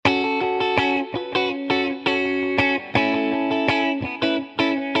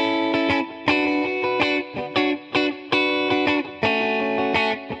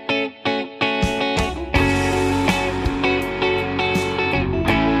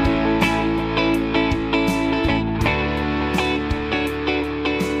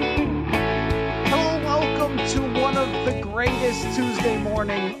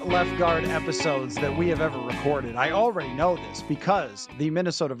left guard episodes that we have ever recorded. I already know this because the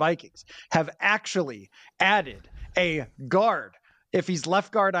Minnesota Vikings have actually added a guard. If he's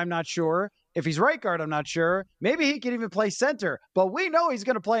left guard, I'm not sure. If he's right guard, I'm not sure. Maybe he can even play center, but we know he's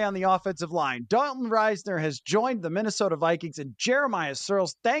going to play on the offensive line. Dalton Risner has joined the Minnesota Vikings, and Jeremiah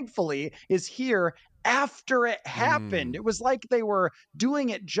Sirles, thankfully, is here after it happened. It was like they were doing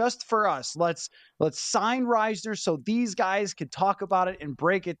it just for us. Let's sign Risner so these guys can talk about it and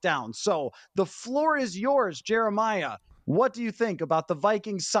break it down. So the floor is yours, Jeremiah. What do you think about the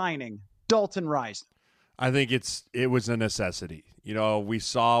Vikings signing Dalton Risner? I think it was a necessity. You know, we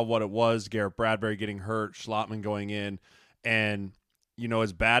saw what it was, Garrett Bradbury getting hurt, Schlottman going in, and, you know,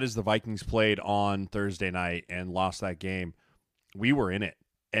 as bad as the Vikings played on Thursday night and lost that game, we were in it,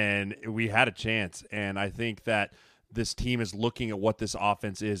 and we had a chance. And I think that this team is looking at what this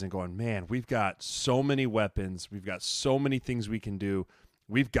offense is and going, man, we've got so many weapons. We've got so many things we can do.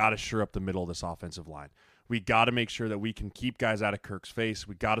 We've got to shore up the middle of this offensive line. We got to make sure that we can keep guys out of Kirk's face.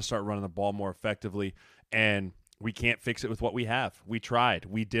 We got to start running the ball more effectively, and we can't fix it with what we have. We tried.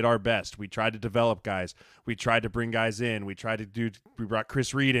 We did our best. We tried to develop guys. We tried to bring guys in. We brought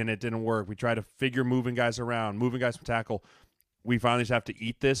Chris Reed in. It didn't work. We tried to figure moving guys around, moving guys from tackle. We finally just have to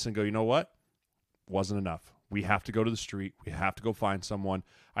eat this and go, you know what? Wasn't enough. We have to go to the street. We have to go find someone.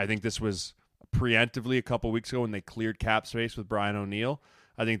 I think this was preemptively a couple weeks ago when they cleared cap space with Brian O'Neill.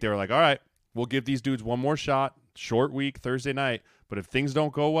 I think they were like, all right, we'll give these dudes one more shot, short week, Thursday night. But if things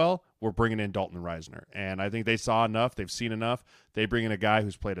don't go well, we're bringing in Dalton Risner. And I think they saw enough. They've seen enough. They bring in a guy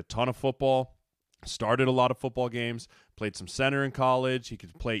who's played a ton of football, started a lot of football games, played some center in college. He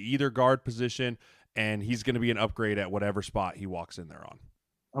could play either guard position, and he's going to be an upgrade at whatever spot he walks in there on.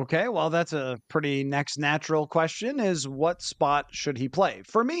 Okay, well, that's a pretty next natural question is what spot should he play?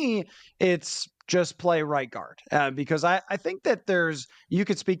 For me, it's just play right guard because I think that you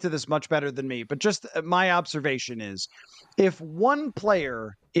could speak to this much better than me, but just my observation is if one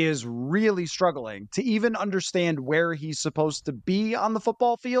player is really struggling to even understand where he's supposed to be on the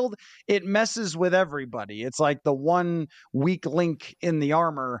football field, it messes with everybody. It's like the one weak link in the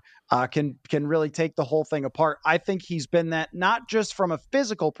armor can really take the whole thing apart. I think he's been that not just from a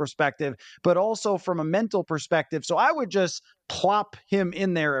physical perspective, but also from a mental perspective. So I would just plop him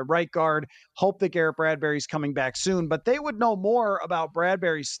in there at right guard, hope that Garrett Bradbury's coming back soon, but they would know more about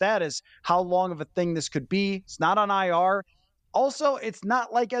Bradbury's status, how long of a thing this could be. It's not on IR. Also, it's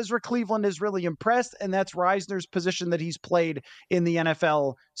not like Ezra Cleveland is really impressed, and that's Risner's position that he's played in the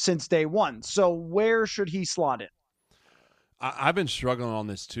NFL since day one. So where should he slot in? I've been struggling on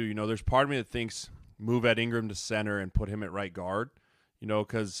this too. You know, there's part of me that thinks move Ed Ingram to center and put him at right guard, you know,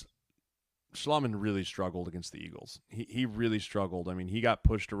 because Schlottman really struggled against the Eagles. He really struggled. I mean, he got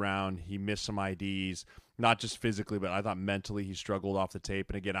pushed around. He missed some IDs, not just physically, but I thought mentally he struggled off the tape.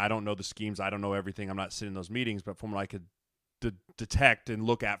 And again, I don't know the schemes. I don't know everything. I'm not sitting in those meetings, but from what I could detect and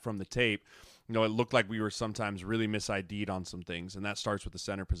look at from the tape, you know, it looked like we were sometimes really mis-ID'd on some things, and that starts with the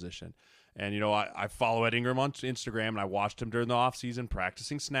center position. And, you know, I follow Ed Ingram on Instagram, and I watched him during the offseason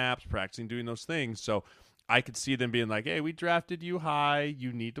practicing snaps, practicing doing those things. So I could see them being like, hey, we drafted you high.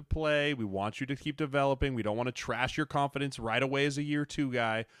 You need to play. We want you to keep developing. We don't want to trash your confidence right away as a year two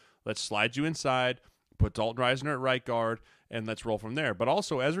guy. Let's slide you inside, put Dalton Risner at right guard, and let's roll from there. But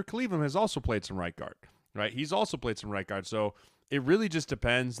also, Ezra Cleveland has also played some right guard, right? He's also played some right guard. So it really just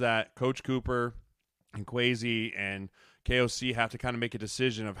depends that Coach Cooper and Kwesi and KOC have to kind of make a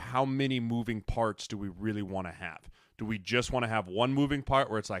decision of how many moving parts do we really want to have. Do we just want to have one moving part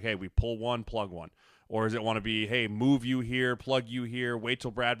where it's like, hey, we pull one, plug one? Or does it want to be, hey, move you here, plug you here, wait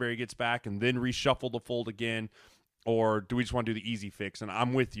till Bradbury gets back, and then reshuffle the fold again? Or do we just want to do the easy fix? And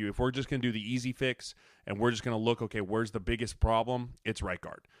I'm with you. If we're just going to do the easy fix and we're just going to look, okay, where's the biggest problem? It's right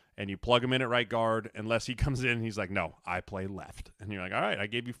guard. And you plug him in at right guard unless he comes in and he's like, no, I play left. And you're like, all right, I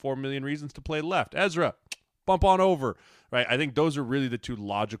gave you 4 million reasons to play left. Ezra, bump on over, right? I think those are really the two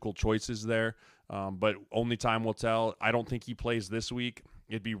logical choices there, but only time will tell. I don't think he plays this week.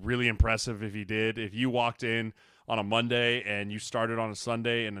 It'd be really impressive if he did. If you walked in on a Monday and you started on a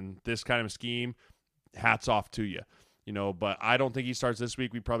Sunday and in this kind of scheme, hats off to you, you know, but I don't think he starts this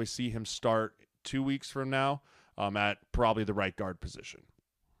week. We probably see him start 2 weeks from now at probably the right guard position.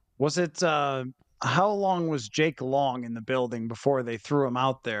 Was it how long was Jake Long in the building before they threw him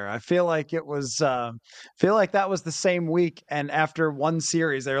out there? I feel like it was feel like that was the same week, and after one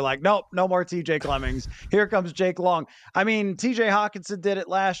series they were like, nope, no more TJ Clemmings. Here comes Jake Long. I mean, TJ Hawkinson did it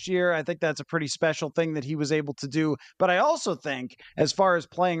last year. I think that's a pretty special thing that he was able to do, but I also think as far as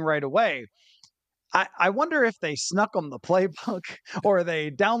playing right away, I wonder if they snuck him the playbook or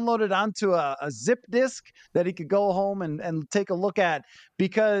they downloaded onto a zip disk that he could go home and take a look at.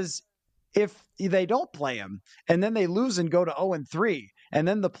 Because if they don't play him and then they lose and go to 0-3, and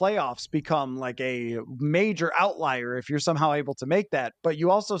then the playoffs become like a major outlier if you're somehow able to make that, but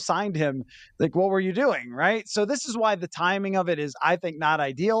you also signed him, like, what were you doing, right? So this is why the timing of it is, I think, not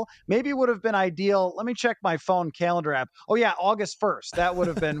ideal. Maybe it would have been ideal. Let me check my phone calendar app. Oh yeah, August 1st. That would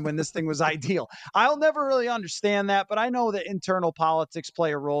have been when this thing was ideal. I'll never really understand that, but I know that internal politics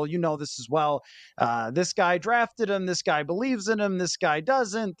play a role. You know this as well. This guy drafted him. This guy believes in him. This guy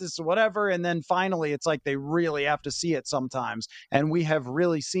doesn't. This whatever. And then finally, it's like they really have to see it sometimes. And we have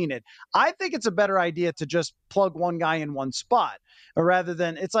really seen it. I think it's a better idea to just plug one guy in one spot rather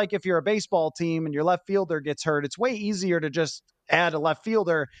than, it's like if you're a baseball team and your left fielder gets hurt, it's way easier to just add a left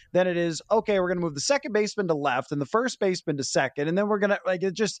fielder than it is, okay, we're going to move the second baseman to left and the first baseman to second. And then we're going to, like,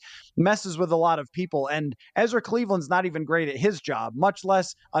 it just messes with a lot of people. And Ezra Cleveland's not even great at his job, much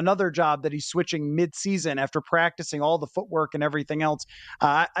less another job that he's switching mid-season after practicing all the footwork and everything else.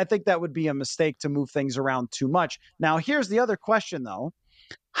 I think that would be a mistake to move things around too much. Now, here's the other question, though.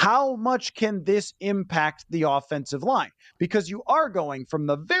 How much can this impact the offensive line? Because you are going from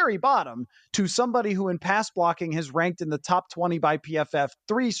the very bottom to somebody who in pass blocking has ranked in the top 20 by PFF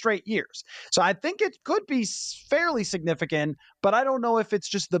 3 straight years. So I think it could be fairly significant, but I don't know if it's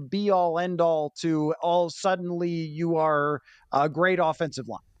just the be all end all to all suddenly you are a great offensive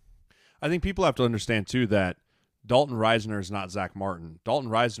line. I think people have to understand too that Dalton Risner is not Zach Martin. Dalton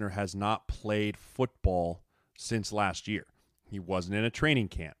Risner has not played football since last year. He wasn't in a training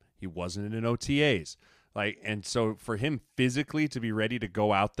camp. He wasn't in OTAs. And so for him physically to be ready to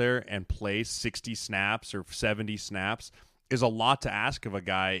go out there and play 60 snaps or 70 snaps is a lot to ask of a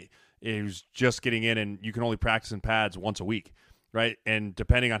guy who's just getting in and you can only practice in pads once a week, right? And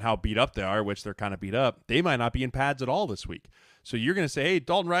depending on how beat up they are, which they're kind of beat up, they might not be in pads at all this week. So you're going to say, hey,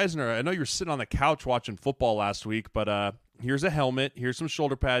 Dalton Risner, I know you were sitting on the couch watching football last week, but here's a helmet, here's some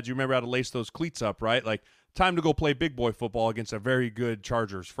shoulder pads. You remember how to lace those cleats up, right? Like, time to go play big boy football against a very good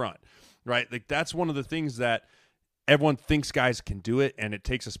Chargers front, right? Like, that's one of the things that everyone thinks guys can do it, and it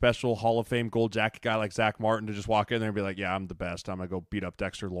takes a special Hall of Fame gold jacket guy like Zach Martin to just walk in there and be like, yeah, I'm the best. I'm going to go beat up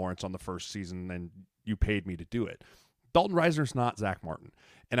Dexter Lawrence on the first season, and you paid me to do it. Dalton Risner's not Zach Martin,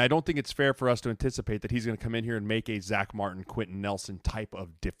 and I don't think it's fair for us to anticipate that he's going to come in here and make a Zach Martin, Quentin Nelson type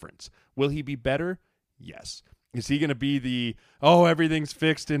of difference. Will he be better? Yes. Is he going to be the, everything's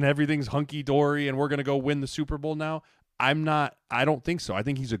fixed and everything's hunky-dory and we're going to go win the Super Bowl now? I don't think so. I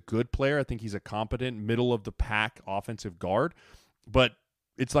think he's a good player. I think he's a competent middle-of-the-pack offensive guard. But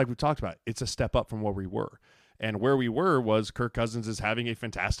it's like we talked about. It's a step up from where we were. And where we were was Kirk Cousins is having a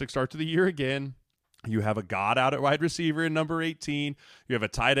fantastic start to the year again. You have a god out at wide receiver in number 18. You have a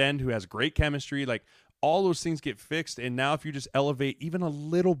tight end who has great chemistry. Like, all those things get fixed, and now if you just elevate even a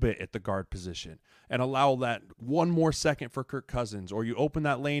little bit at the guard position and allow that one more second for Kirk Cousins, or you open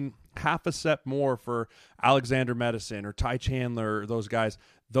that lane half a step more for Alexander Madison or Ty Chandler, or those guys,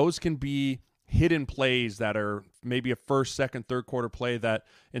 those can be hidden plays that are maybe a first, second, third quarter play that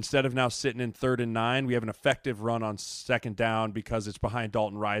instead of now sitting in 3rd and 9, we have an effective run on 2nd down because it's behind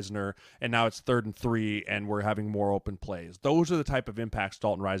Dalton Risner, and now it's 3rd and 3, and we're having more open plays. Those are the type of impacts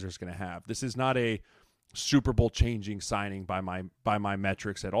Dalton Risner is going to have. This is not a Super Bowl changing signing by my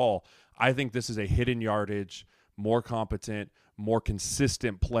metrics at all. I think this is a hidden yardage, more competent, more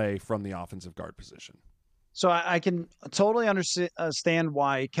consistent play from the offensive guard position. So I can totally understand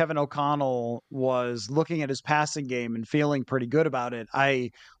why Kevin O'Connell was looking at his passing game and feeling pretty good about it.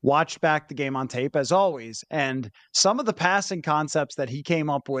 I watched back the game on tape, as always, and some of the passing concepts that he came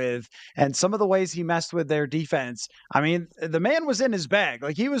up with and some of the ways he messed with their defense, I mean, the man was in his bag.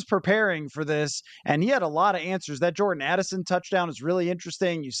 Like, he was preparing for this, and he had a lot of answers. That Jordan Addison touchdown is really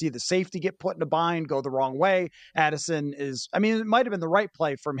interesting. You see the safety get put in a bind, go the wrong way. Addison it might have been the right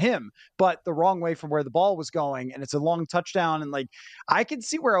play from him, but the wrong way from where the ball was going, and it's a long touchdown. And like, I can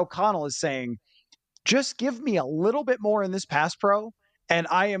see where O'Connell is saying, just give me a little bit more in this pass pro, and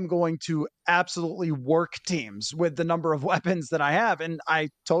I am going to absolutely work teams with the number of weapons that I have. And I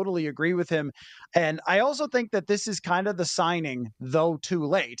totally agree with him. And I also think that this is kind of the signing, though too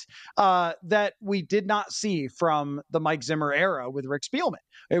late, that we did not see from the Mike Zimmer era with Rick Spielman.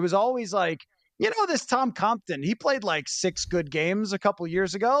 It was always like, this Tom Compton, he played like 6 good games a couple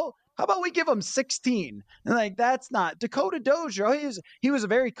years ago. How about we give him 16? And like, that's not Dakota Dozier. He was a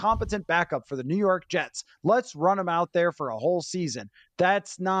very competent backup for the New York Jets. Let's run him out there for a whole season.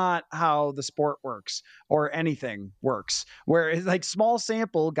 That's not how the sport works or anything works. Where it's like small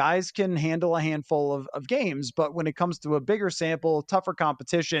sample, guys can handle a handful of games, but when it comes to a bigger sample, tougher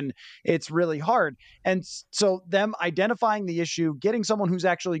competition, it's really hard. And so them identifying the issue, getting someone who's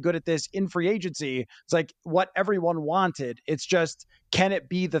actually good at this in free agency, it's like what everyone wanted. It's just, can it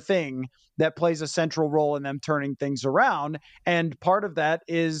be the thing that plays a central role in them turning things around? And part of that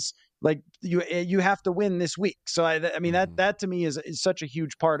is like you have to win this week. So I mean that to me is such a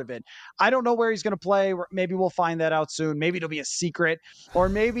huge part of it. I don't know where he's going to play. Maybe we'll find that out soon. Maybe it'll be a secret, or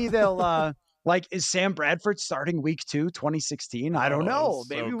maybe they'll like, is Sam Bradford starting week 2, 2016? I don't know.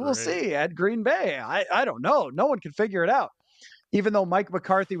 So Maybe we'll great. see at Green Bay. I don't know. No one can figure it out. Even though Mike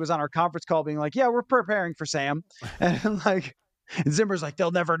McCarthy was on our conference call being like, yeah, we're preparing for Sam. And like Zimmer's like,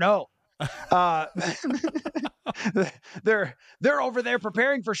 they'll never know. Uh, they're over there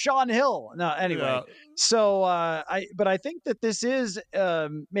preparing for Sean Hill. No, anyway. Yeah. So I think that this is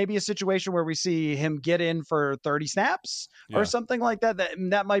maybe a situation where we see him get in for 30 snaps or something like that.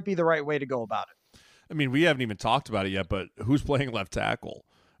 That might be the right way to go about it. I mean, we haven't even talked about it yet, but who's playing left tackle,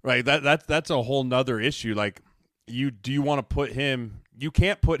 right? That's a whole nother issue. Like, do you want to put him? You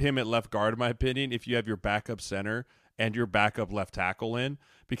can't put him at left guard, in my opinion, if you have your backup center and your backup left tackle in,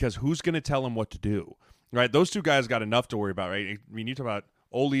 because who's going to tell him what to do, right? Those two guys got enough to worry about, right? I mean, you talk about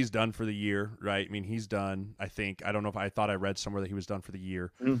Ole's done for the year, right? I mean, he's done, I think. I don't know if I thought I read somewhere that he was done for the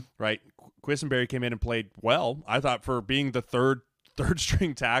year, right? Quisenberry came in and played well. I thought for being the third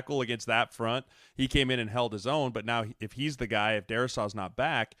string tackle against that front, he came in and held his own. But now if he's the guy, if Darrisaw's not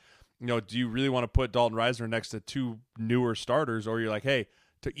back, do you really want to put Dalton Risner next to two newer starters, or you're like, hey,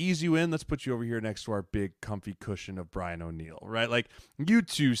 to ease you in, let's put you over here next to our big comfy cushion of Brian O'Neill, right? Like, you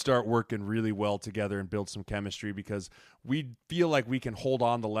two start working really well together and build some chemistry, because we feel like we can hold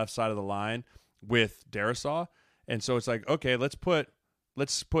on the left side of the line with Darrisaw. And so it's like, okay, let's put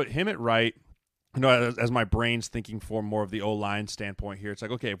him at right. As my brain's thinking for more of the O-line standpoint here, it's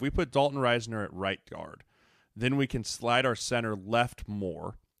like, okay, if we put Dalton Risner at right guard, then we can slide our center left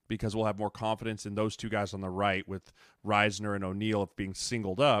more, because we'll have more confidence in those two guys on the right with Risner and O'Neill being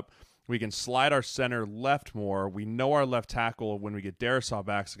singled up. We can slide our center left more. We know our left tackle, when we get Darrisaw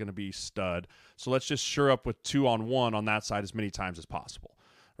back, is going to be stud. So let's just shore up with 2-on-1 on that side as many times as possible,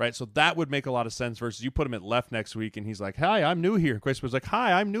 right? So that would make a lot of sense versus you put him at left next week and he's like, hi, I'm new here. Quist was like,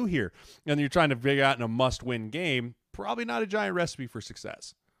 hi, I'm new here. And you're trying to figure out in a must-win game, probably not a giant recipe for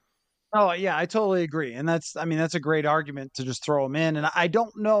success. Oh, yeah, I totally agree. And that's a great argument to just throw him in. And I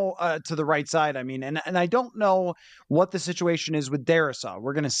don't know to the right side. I mean, and I don't know what the situation is with Darrisaw.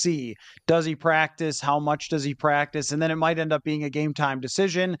 We're going to see, does he practice? How much does he practice? And then it might end up being a game time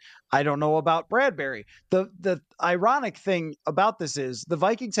decision. I don't know about Bradbury. The ironic thing about this is the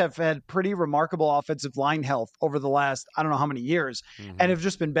Vikings have had pretty remarkable offensive line health over the last, I don't know how many years, and have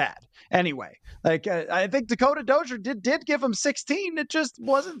just been bad. Anyway, like I think Dakota Dozier did give him 16. It just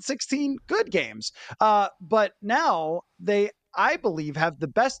wasn't 16 good games. But now they, I believe, have the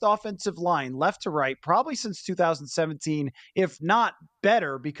best offensive line left to right probably since 2017, if not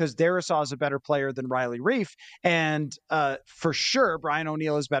better, because Darrisaw is a better player than Riley Reif. And for sure, Brian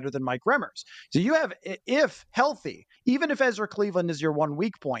O'Neill is better than Mike Remmers. So you have, if healthy, even if Ezra Cleveland is your one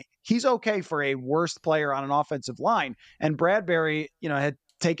weak point, he's okay for a worst player on an offensive line. And Bradbury, had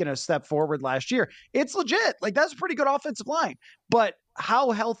taken a step forward last year. It's legit. Like, that's a pretty good offensive line. But how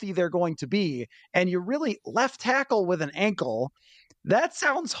healthy they're going to be, and you really left tackle with an ankle, that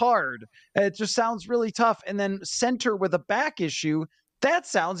sounds hard. It just sounds really tough. And then center with a back issue, that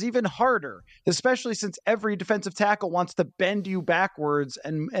sounds even harder, especially since every defensive tackle wants to bend you backwards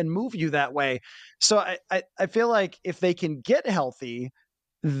and move you that way. So I feel like if they can get healthy,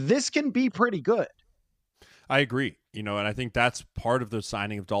 this can be pretty good. I agree. And I think that's part of the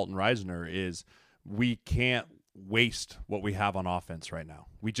signing of Dalton Risner is we can't waste what we have on offense right now.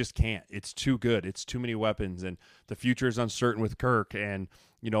 We just can't. It's too good. It's too many weapons, and the future is uncertain with Kirk, and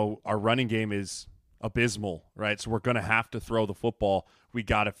our running game is abysmal, right? So we're going to have to throw the football. We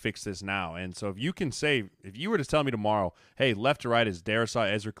got to fix this now. And so if you were to tell me tomorrow, hey, left to right is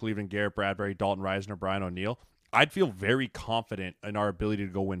Darrisaw, Ezra Cleveland, Garrett Bradbury, Dalton Risner, Brian O'Neill, I'd feel very confident in our ability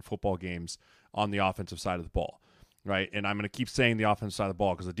to go win football games on the offensive side of the ball, right? And I'm going to keep saying the offensive side of the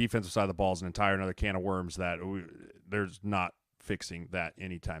ball because the defensive side of the ball is an entire another can of worms that there's not fixing that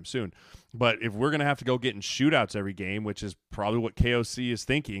anytime soon. But if we're going to have to go get in shootouts every game, which is probably what KOC is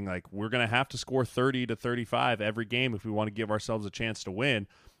thinking, like we're going to have to score 30 to 35 every game if we want to give ourselves a chance to win,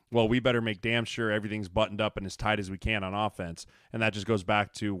 well, we better make damn sure everything's buttoned up and as tight as we can on offense. And that just goes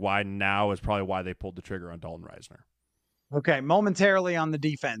back to why now is probably why they pulled the trigger on Dalton Risner. Okay, momentarily on the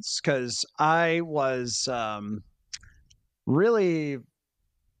defense, because I was really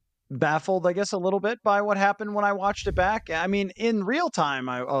baffled, I guess, a little bit by what happened when I watched it back. I mean, in real time,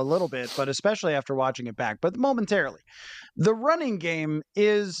 a little bit, but especially after watching it back, but momentarily. The running game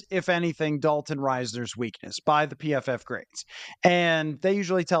is, if anything, Dalton Risner's weakness by the PFF grades. And they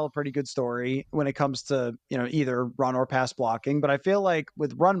usually tell a pretty good story when it comes to, either run or pass blocking. But I feel like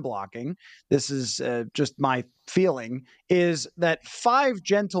with run blocking, this is just my feeling, is that five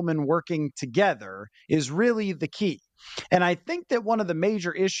gentlemen working together is really the key. And I think that one of the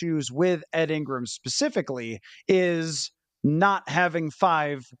major issues with Ed Ingram specifically is not having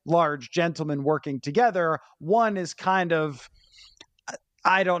five large gentlemen working together. One is kind of,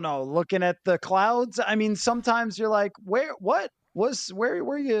 I don't know, looking at the clouds. I mean, sometimes you're like, where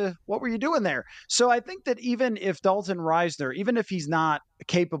were you? What were you doing there? So I think that even if Dalton Risner, even if he's not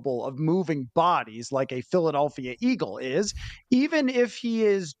capable of moving bodies like a Philadelphia Eagle is, even if he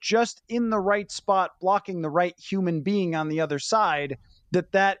is just in the right spot, blocking the right human being on the other side,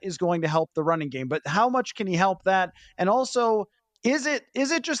 that is going to help the running game. But how much can he help that? And also, is it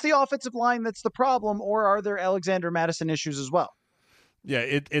just the offensive line that's the problem, or are there Alexander Madison issues as well? Yeah,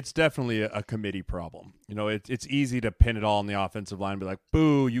 it's definitely a committee problem. It's easy to pin it all on the offensive line and be like,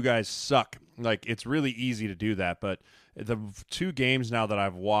 boo, you guys suck. Like, it's really easy to do that. But the two games now that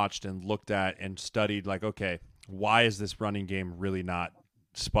I've watched and looked at and studied, like, okay, why is this running game really not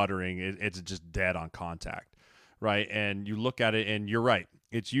sputtering? It's just dead on contact, right? And you look at it, and you're right.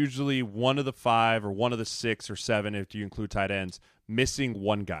 It's usually one of the five or one of the six or seven, if you include tight ends, missing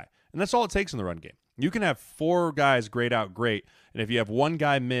one guy. And that's all it takes in the run game. You can have four guys grade out great, and if you have one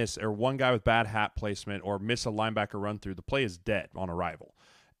guy miss or one guy with bad hat placement or miss a linebacker run through, the play is dead on arrival.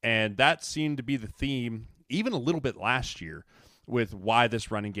 And that seemed to be the theme even a little bit last year with why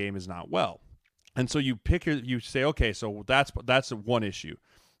this running game is not well. And so you say, okay, so that's one issue.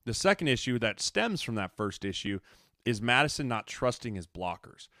 The second issue that stems from that first issue is Madison not trusting his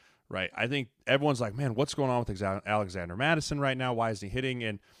blockers, right? I think everyone's like, man, what's going on with Alexander Madison right now? Why isn't he hitting?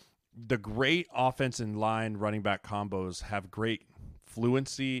 And the great offensive line running back combos have great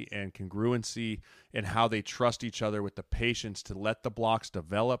fluency and congruency in how they trust each other with the patience to let the blocks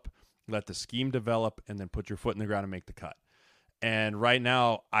develop, let the scheme develop, and then put your foot in the ground and make the cut. And right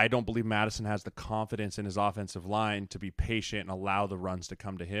now, I don't believe Madison has the confidence in his offensive line to be patient and allow the runs to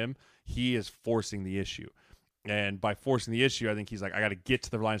come to him. He is forcing the issue. And by forcing the issue, I think he's like, I got to get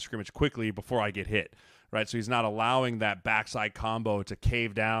to the line of scrimmage quickly before I get hit. Right, so he's not allowing that backside combo to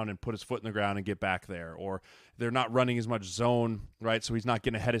cave down and put his foot in the ground and get back there. Or they're not running as much zone, right? So he's not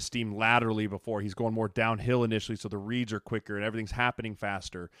getting ahead of steam laterally before. He's going more downhill initially, so the reads are quicker and everything's happening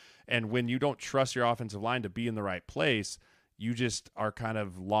faster. And when you don't trust your offensive line to be in the right place, you just are kind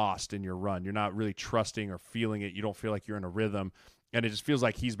of lost in your run. You're not really trusting or feeling it. You don't feel like you're in a rhythm. And it just feels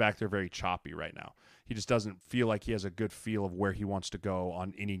like he's back there very choppy right now. He just doesn't feel like he has a good feel of where he wants to go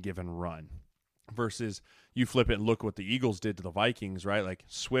on any given run. Versus you flip it and look what the Eagles did to the Vikings, right? Like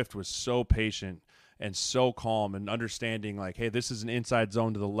Swift was so patient and so calm and understanding like, hey, this is an inside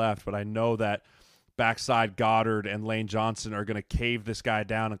zone to the left, but I know that backside Goddard and Lane Johnson are going to cave this guy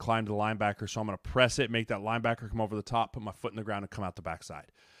down and climb to the linebacker, so I'm going to press it, make that linebacker come over the top, put my foot in the ground, and come out the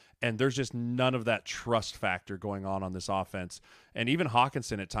backside. And there's just none of that trust factor going on this offense. And even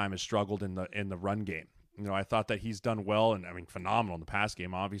Hawkinson at times has struggled in the run game. I thought that he's done well and, phenomenal in the pass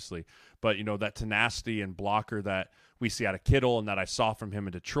game, obviously. But, that tenacity and blocker that we see out of Kittle and that I saw from him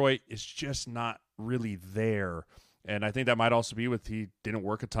in Detroit is just not really there. And I think that might also be with he didn't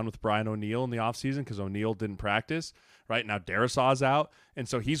work a ton with Brian O'Neill in the offseason because O'Neill didn't practice. Right now, Darrisaw's out. And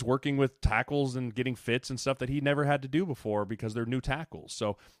so he's working with tackles and getting fits and stuff that he never had to do before because they're new tackles.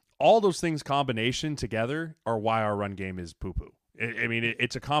 So all those things combination together are why our run game is poo-poo.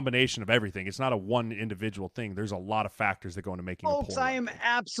 It's a combination of everything. It's not a one individual thing. There's a lot of factors that go into making a poor Folks, I am game.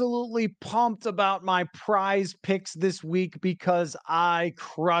 absolutely pumped about my prize picks this week because I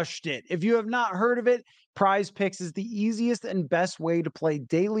crushed it. If you have not heard of it, Prize Picks is the easiest and best way to play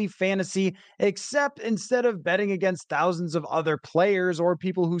daily fantasy, except instead of betting against thousands of other players or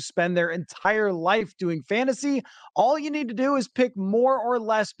people who spend their entire life doing fantasy, all you need to do is pick more or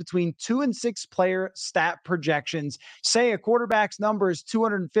less between 2 and 6 player stat projections. Say a quarterback's number is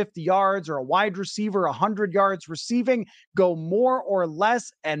 250 yards or a wide receiver 100 yards receiving, go more or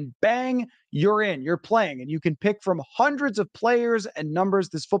less, and bang, you're in, you're playing, and you can pick from hundreds of players and numbers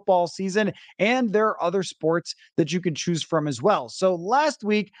this football season. And there are other sports that you can choose from as well. So last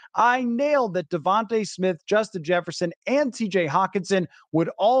week, I nailed that Devontae Smith, Justin Jefferson, and TJ Hawkinson would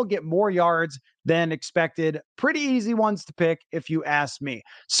all get more yards than expected. Pretty easy ones to pick, if you ask me.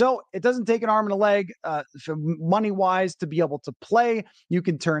 So it doesn't take an arm and a leg money wise to be able to play. You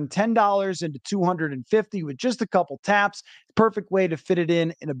can turn $10 into $250 with just a couple taps. Perfect way to fit it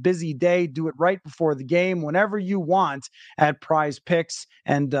in a busy day. Do it right before the game, whenever you want at Prize Picks.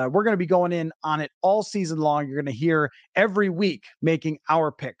 And we're going to be going in on it all season long. You're going to hear every week making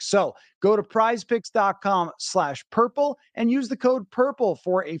our picks. So go to prizepicks.com/purple and use the code purple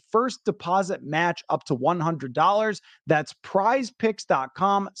for a first deposit match up to $100. That's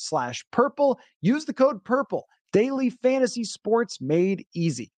prizepicks.com/purple. Use the code purple. Daily fantasy sports made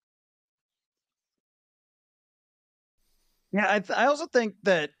easy. Yeah, I also think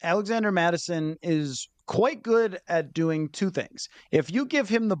that Alexander Madison is quite good at doing two things. If you give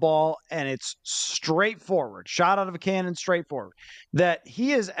him the ball and it's straightforward, shot out of a cannon, straightforward, that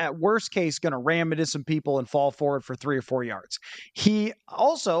he is at worst case going to ram into some people and fall forward for 3 or 4 yards. He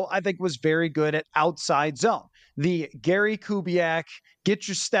also, I think, was very good at outside zone. The Gary Kubiak, get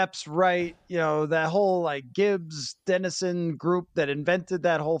your steps right, that whole like Gibbs, Dennison group that invented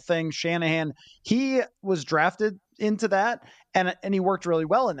that whole thing, Shanahan, he was drafted into that and he worked really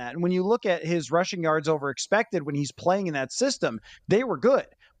well in that. And when you look at his rushing yards over expected when he's playing in that system, they were good.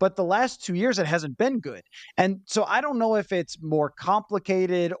 But the last 2 years, it hasn't been good. And so I don't know if it's more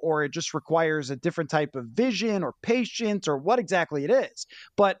complicated or it just requires a different type of vision or patience or what exactly it is.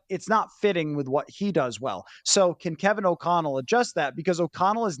 But it's not fitting with what he does well. So can Kevin O'Connell adjust that? Because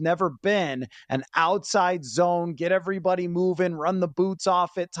O'Connell has never been an outside zone, get everybody moving, run the boots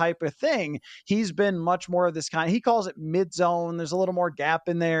off it type of thing. He's been much more of this kind. He calls it mid zone. There's a little more gap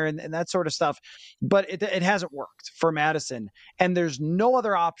in there and that sort of stuff. But it hasn't worked for Madison. And there's no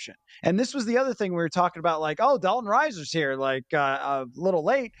other option. And this was the other thing we were talking about, like, oh, Dalton Risner's here, like a little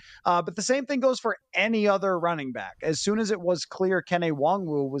late. But the same thing goes for any other running back. As soon as it was clear Kene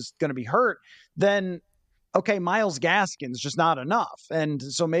Nwangwu was going to be hurt, then okay, Myles Gaskin's just not enough. And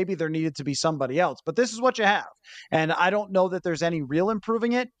so maybe there needed to be somebody else. But this is what you have. And I don't know that there's any real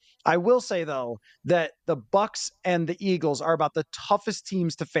improving it. I will say, though, that the Bucks and the Eagles are about the toughest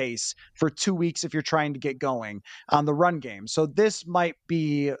teams to face for 2 weeks if you're trying to get going on the run game. So this might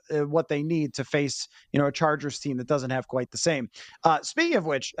be what they need to face, a Chargers team that doesn't have quite the same. Speaking of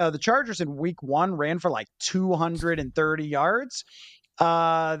which, the Chargers in week 1 ran for like 230 yards.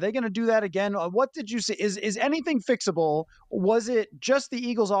 They're going to do that again. What did you see? Is anything fixable? Was it just the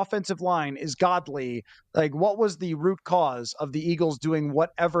Eagles' offensive line is godly? Like, what was the root cause of the Eagles doing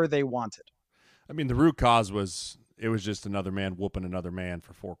whatever they wanted? I mean, the root cause was it was just another man whooping another man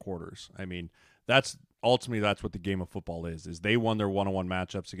for 4 quarters. I mean, that's what the game of football is they won their one-on-one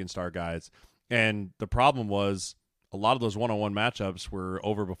matchups against our guys. And the problem was a lot of those one-on-one matchups were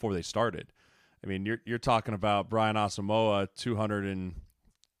over before they started. I mean, you're talking about Brian Asamoah,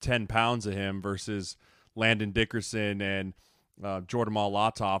 210 pounds of him versus Landon Dickerson and Jordan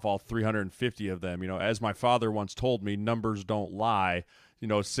Malatov, all 350 of them. As my father once told me, numbers don't lie.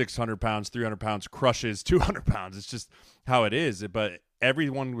 600 pounds, 300 pounds crushes 200 pounds. It's just how it is. But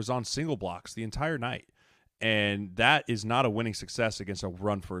everyone was on single blocks the entire night. And that is not a winning success against a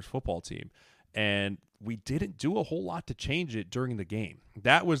run-first football team. And we didn't do a whole lot to change it during the game.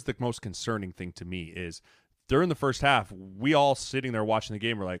 That was the most concerning thing to me is during the first half, we all sitting there watching the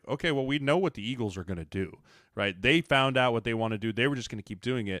game were like, okay, well, we know what the Eagles are going to do, right? They found out what they want to do. They were just going to keep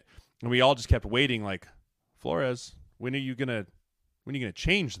doing it. And we all just kept waiting like, Flores, when are you going to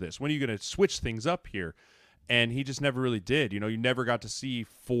change this? When are you going to switch things up here? And he just never really did. You never got to see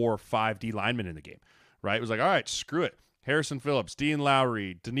 4 or 5 D linemen in the game, right? It was like, all right, screw it. Harrison Phillips, Dean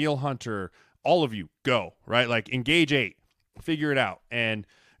Lowry, Daniil Hunter, all of you go, right? Like engage 8, figure it out. And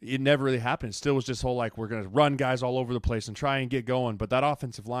it never really happened. It still was just whole like we're going to run guys all over the place and try and get going. But that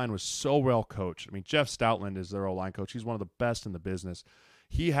offensive line was so well coached. I mean, Jeff Stoutland is their O-line coach. He's one of the best in the business.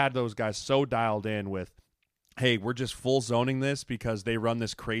 He had those guys so dialed in with, hey, we're just full zoning this because they run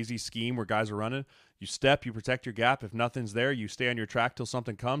this crazy scheme where guys are running. You step, you protect your gap. If nothing's there, you stay on your track till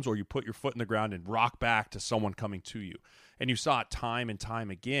something comes, or you put your foot in the ground and rock back to someone coming to you. And you saw it time and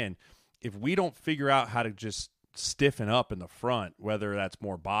time again. If we don't figure out how to just stiffen up in the front, whether that's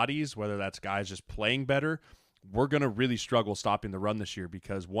more bodies, whether that's guys just playing better, we're going to really struggle stopping the run this year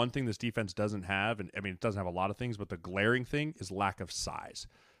because one thing this defense doesn't have, and I mean, it doesn't have a lot of things, but the glaring thing is lack of size.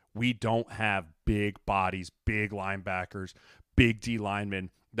 We don't have big bodies, big linebackers, big D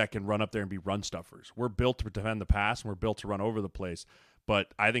linemen that can run up there and be run stuffers. We're built to defend the pass and we're built to run over the place. But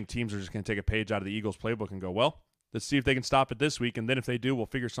I think teams are just going to take a page out of the Eagles playbook and go, well, let's see if they can stop it this week, and then if they do, we'll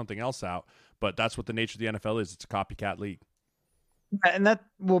figure something else out. But that's what the nature of the NFL is. It's a copycat league. And that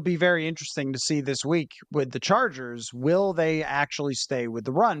will be very interesting to see this week with the Chargers. Will they actually stay with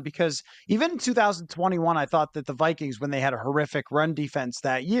the run? Because even in 2021, I thought that the Vikings, when they had a horrific run defense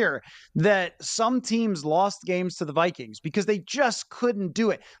that year, that some teams lost games to the Vikings because they just couldn't do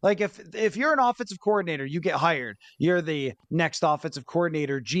it. Like if you're an offensive coordinator, you get hired, you're the next offensive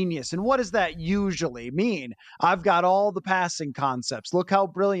coordinator genius. And what does that usually mean? I've got all the passing concepts. Look how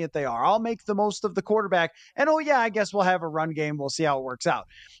brilliant they are. I'll make the most of the quarterback. And oh yeah, I guess we'll have a run game. We'll see how it works out.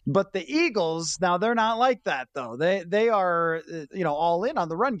 But the Eagles, now they're not like that though. They are all in on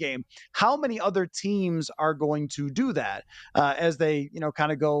the run game. How many other teams are going to do that as they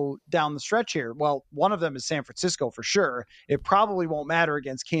kind of go down the stretch here? Well, one of them is San Francisco for sure. It probably won't matter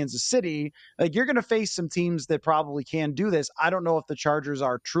against Kansas City. Like you're going to face some teams that probably can do this. I don't know if the Chargers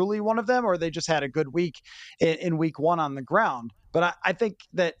are truly one of them or they just had a good week in week one on the ground. But I think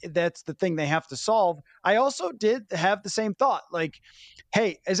that that's the thing they have to solve. I also did have the same thought. Like,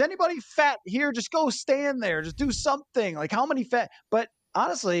 hey, is anybody fat here? Just go stand there. Just do something. Like, how many fat? But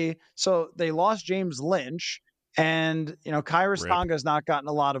honestly, so they lost James Lynch. And, Kyra Stanga has not gotten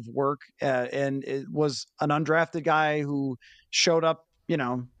a lot of work. And it was an undrafted guy who showed up,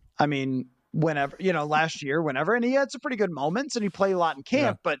 whenever, last year, whenever, and he had some pretty good moments and he played a lot in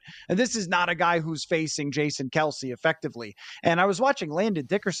camp, but this is not a guy who's facing Jason Kelsey effectively. And I was watching Landon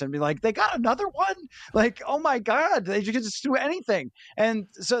Dickerson be like, they got another one? Like, oh my God, they could just do anything. And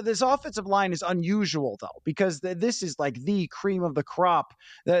so this offensive line is unusual though, because this is like the cream of the crop.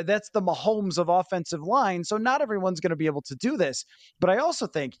 That's the Mahomes of offensive line. So not everyone's going to be able to do this. But I also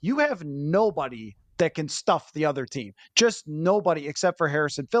think you have nobody that can stuff the other team. Just nobody except for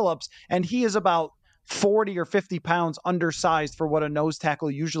Harrison Phillips. And he is about 40 or 50 pounds undersized for what a nose tackle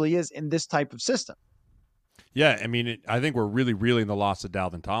usually is in this type of system. Yeah, I mean, I think we're really reeling the loss of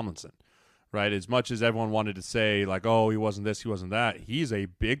Dalvin Tomlinson, right? As much as everyone wanted to say, like, oh, he wasn't this, he wasn't that, he's a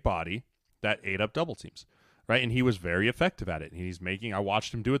big body that ate up double teams, right? And he was very effective at it. I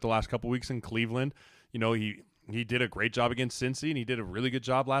watched him do it the last couple of weeks in Cleveland. He did a great job against Cincy, and he did a really good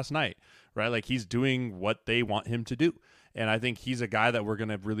job last night, right? Like, he's doing what they want him to do. And I think he's a guy that we're going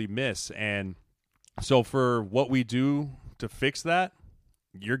to really miss. And so for what we do to fix that,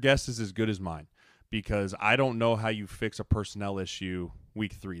 your guess is as good as mine, because I don't know how you fix a personnel issue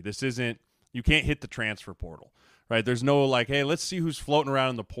week 3. You can't hit the transfer portal, right? There's no like, hey, let's see who's floating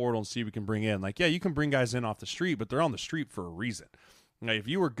around in the portal and see who we can bring in. Like, yeah, you can bring guys in off the street, but they're on the street for a reason. Like, if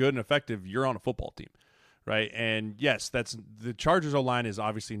you were good and effective, you're on a football team. Right. And yes, that's the Chargers O-line is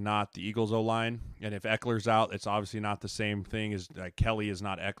obviously not the Eagles O-line. And if Eckler's out, it's obviously not the same thing as Kelly is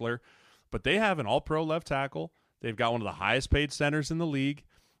not Eckler. But they have an all-pro left tackle. They've got one of the highest paid centers in the league.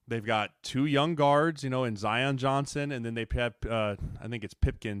 They've got 2 young guards, in Zion Johnson. And then they have, I think it's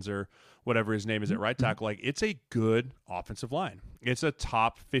Pipkins or whatever his name is at right tackle. Like, it's a good offensive line. It's a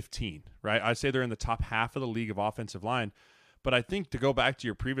top 15, right? I'd say they're in the top half of the league of offensive line. But I think to go back to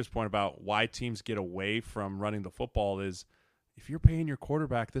your previous point about why teams get away from running the football is if you're paying your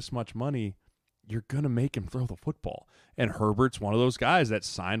quarterback this much money, you're going to make him throw the football. And Herbert's one of those guys that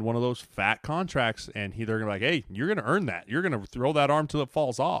signed one of those fat contracts, and they're going to be like, hey, you're going to earn that. You're going to throw that arm till it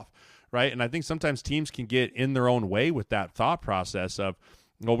falls off, right? And I think sometimes teams can get in their own way with that thought process of,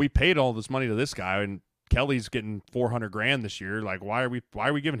 well, we paid all this money to this guy, and Kelly's getting $400,000 this year. Like, why are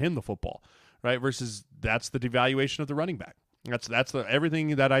we giving him the football, right? Versus that's the devaluation of the running back. That's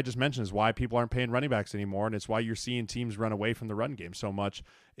everything that I just mentioned is why people aren't paying running backs anymore, and it's why you're seeing teams run away from the run game so much.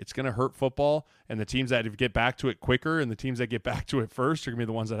 It's going to hurt football, and the teams that get back to it quicker and the teams that get back to it first are going to be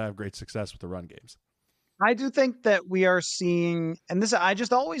the ones that have great success with the run games. I do think that we are seeing, and this, I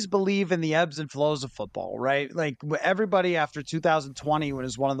just always believe in the ebbs and flows of football, right? Like everybody after 2020, when it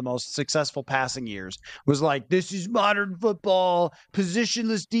was one of the most successful passing years, was like, this is modern football,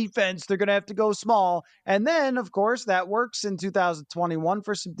 positionless defense. They're going to have to go small. And then, of course, that works in 2021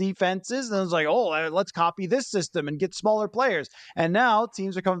 for some defenses. And it was like, oh, let's copy this system and get smaller players. And now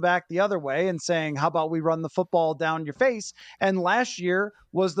teams are coming back the other way and saying, how about we run the football down your face? And last year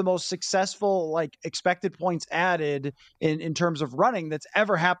was the most successful, like, expected points added in terms of running that's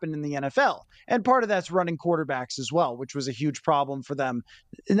ever happened in the NFL. And part of that's running quarterbacks as well, which was a huge problem for them.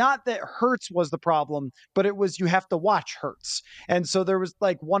 Not that Hurts was the problem, but it was you have to watch Hurts. And so there was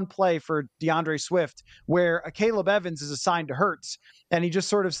like one play for DeAndre Swift where a Caleb Evans is assigned to Hurts, and he just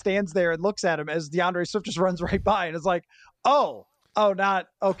sort of stands there and looks at him as DeAndre Swift just runs right by, and it's like, not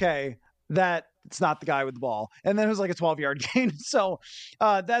okay. that it's not the guy with the ball. And then it was like a 12-yard gain. So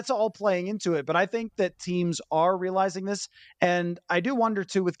that's all playing into it. But I think that teams are realizing this. And I do wonder,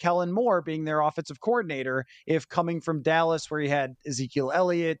 too, with Kellen Moore being their offensive coordinator, if coming from Dallas, where he had Ezekiel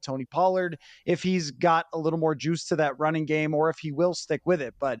Elliott, Tony Pollard, if he's got a little more juice to that running game or if he will stick with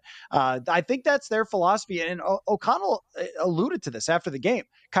it. But I think that's their philosophy. And O'Connell alluded to this after the game,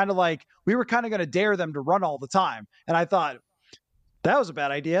 kind of like we were kind of going to dare them to run all the time. And I thought, that was a bad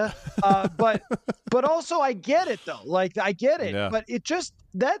idea. But also I get it though. Like I get it, but it just,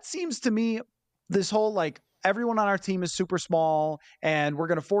 that seems to me, this whole like everyone on our team is super small and we're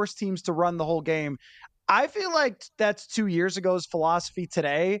going to force teams to run the whole game. I feel like that's 2 years ago's philosophy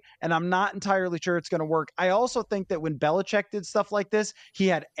today, and I'm not entirely sure it's going to work. I also think that when Belichick did stuff like this, he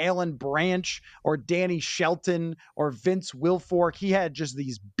had Alan Branch or Danny Shelton or Vince Wilfork. He had just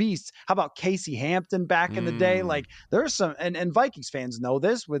these beasts. How about Casey Hampton back in the day? Like there's some, and Vikings fans know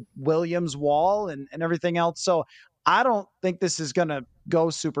this with Williams Wall and everything else. So I don't think this is going to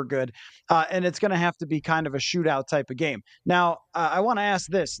go super good. And it's going to have to be kind of a shootout type of game. Now, I want to ask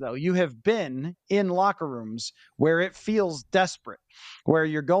this, though. You have been in locker rooms where it feels desperate, where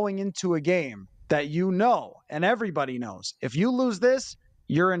you're going into a game that you know, and everybody knows, if you lose this,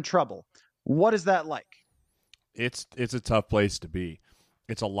 you're in trouble. What is that like? It's a tough place to be.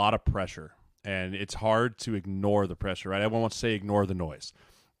 It's a lot of pressure, and it's hard to ignore the pressure, right? Everyone wants to say ignore the noise.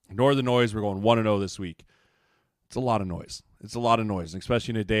 Ignore the noise. We're going 1-0 this week. It's a lot of noise. It's a lot of noise,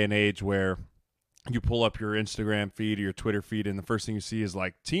 especially in a day and age where you pull up your Instagram feed or your Twitter feed, and the first thing you see is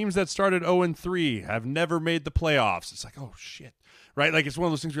like teams that started 0-3 have never made the playoffs. It's like, oh shit, right? Like it's one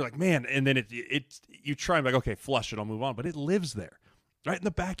of those things where you're like, man, and then you try and be like, okay, flush it, I'll move on, but it lives there, right in the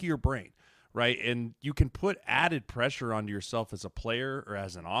back of your brain, right? And you can put added pressure onto yourself as a player or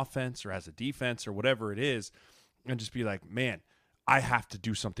as an offense or as a defense or whatever it is, and just be like, man, I have to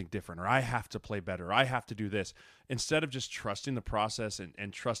do something different, or I have to play better, or I have to do this, instead of just trusting the process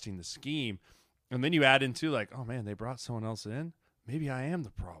and trusting the scheme. And then you add into like, oh man, they brought someone else in. Maybe I am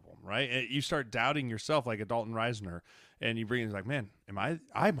the problem, right? And you start doubting yourself like a Dalton Risner, and you bring in like, man,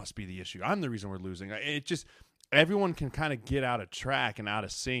 I must be the issue. I'm the reason we're losing. It just, everyone can kind of get out of track and out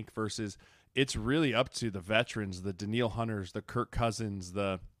of sync versus it's really up to the veterans, the Danielle Hunters, the Kirk Cousins,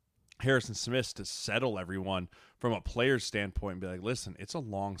 the Harrison Smiths to settle everyone from a player's standpoint and be like, listen, it's a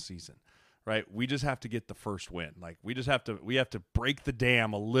long season, right? We just have to get the first win. Like we have to break the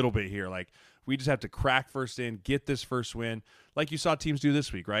dam a little bit here. Like we just have to crack first in, get this first win. Like you saw teams do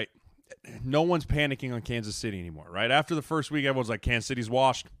this week, right? No one's panicking on Kansas City anymore, right? After the first week, everyone's like, Kansas City's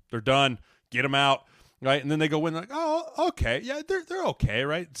washed. They're done. Get them out, right? And then they go win. Like, oh, okay. Yeah, they're okay,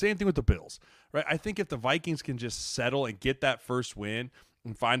 right? Same thing with the Bills, right? I think if the Vikings can just settle and get that first win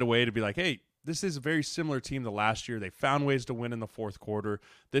and find a way to be like, hey, this is a very similar team to last year. They found ways to win in the fourth quarter.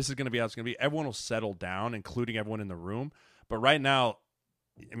 This is going to be how it's going to be. Everyone will settle down, including everyone in the room. But right now,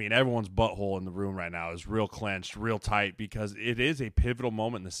 I mean, everyone's butthole in the room right now is real clenched, real tight, because it is a pivotal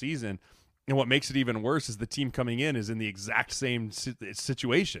moment in the season. And what makes it even worse is the team coming in is in the exact same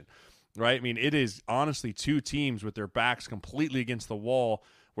situation, right? I mean, it is honestly two teams with their backs completely against the wall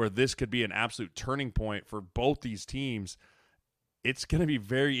where this could be an absolute turning point for both these teams. It's going to be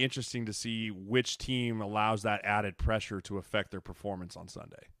very interesting to see which team allows that added pressure to affect their performance on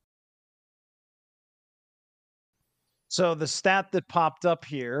Sunday. So the stat that popped up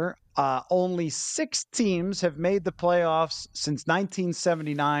here, only 6 teams have made the playoffs since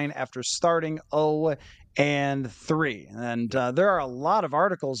 1979 after starting 0-3. And there are a lot of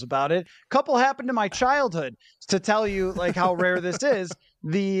articles about it. A couple happened in my childhood to tell you like how rare this is.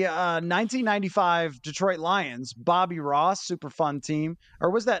 The 1995 Detroit Lions, Bobby Ross, super fun team.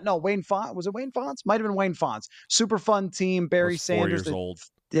 Or was that, no, Wayne Fonts? Was it Wayne Fonts? Might have been Wayne Fonts. Super fun team. Barry Sanders. 4 years old.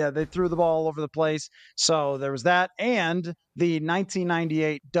 Yeah, they threw the ball all over the place. So there was that. And the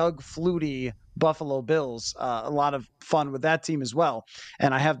 1998 Doug Flutie Buffalo Bills. A lot of fun with that team as well.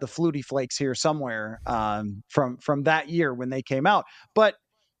 And I have the Flutie Flakes here somewhere from that year when they came out. But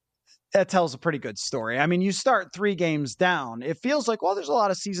that tells a pretty good story. I mean, you start 3 games down. It feels like, well, there's a lot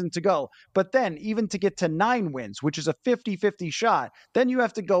of season to go. But then even to get to 9 wins, which is a 50-50 shot, then you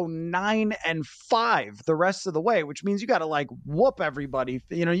have to go 9-5 the rest of the way, which means you got to like whoop everybody.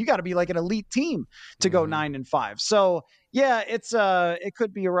 You know, you got to be like an elite team to go 9-5. So yeah, it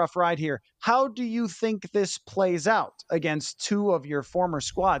could be a rough ride here. How do you think this plays out against 2 of your former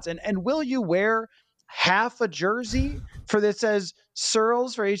squads? And will you wear half a jersey for this says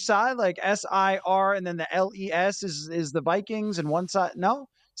Sirles for each side, like SIR, and then the LES is the Vikings and one side? No,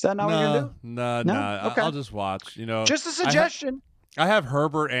 is that not what you're gonna do? No. Okay. I'll just watch. You know, just a suggestion. I have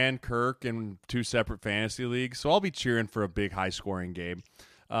Herbert and Kirk in 2 separate fantasy leagues, so I'll be cheering for a big, high-scoring game.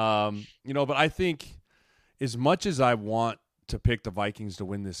 But I think as much as I want to pick the Vikings to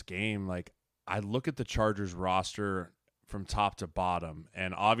win this game, like I look at the Chargers roster from top to bottom,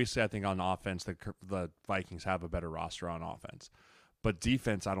 and obviously I think on offense the Vikings have a better roster on offense, but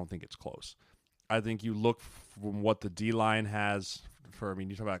defense I don't think it's close. I think you look from what the D-line has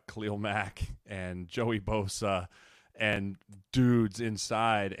you talk about Khalil Mack and Joey Bosa and dudes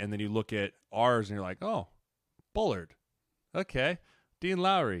inside, and then you look at ours and you're like, oh, Bullard, okay, Dean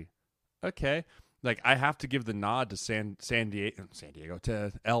Lowry, okay. Like I have to give the nod to San Diego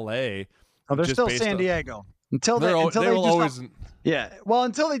to L.A. Oh, they're still San Diego until they do something. Yeah, well,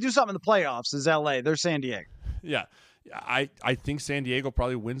 until they do something in the playoffs, is L.A. They're San Diego. Yeah, I think San Diego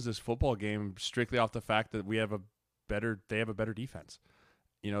probably wins this football game strictly off the fact that they have a better defense.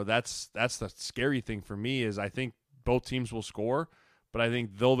 That's the scary thing for me is I think both teams will score, but I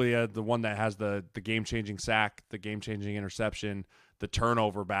think they'll be the one that has the game-changing sack, the game-changing interception, the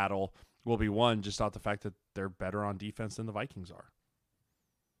turnover battle will be won just off the fact that they're better on defense than the Vikings are.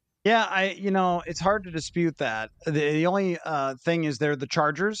 Yeah, it's hard to dispute that. The only thing is they're the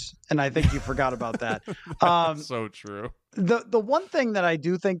Chargers, and I think you forgot about that. That's so true. The one thing that I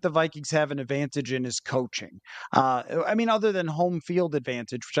do think the Vikings have an advantage in is coaching. Other than home field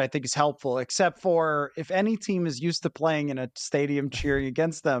advantage, which I think is helpful, except for if any team is used to playing in a stadium cheering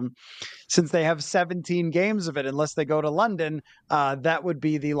against them, since they have 17 games of it, unless they go to London, that would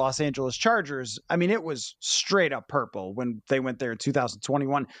be the Los Angeles Chargers. I mean, it was straight up purple when they went there in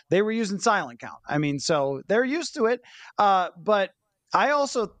 2021. They were using silent count. So they're used to it. But I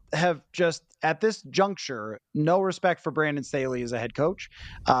also have just at this juncture no respect for Brandon Staley as a head coach.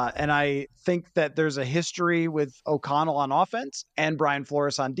 And I think that there's a history with O'Connell on offense and Brian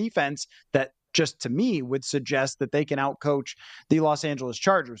Flores on defense that just to me would suggest that they can outcoach the Los Angeles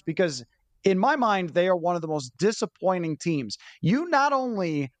Chargers, because in my mind, they are one of the most disappointing teams. You not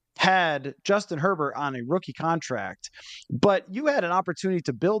only had Justin Herbert on a rookie contract, but you had an opportunity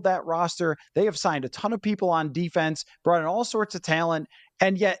to build that roster. They have signed a ton of people on defense, brought in all sorts of talent,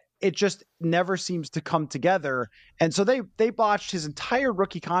 and yet it just never seems to come together. And so they botched his entire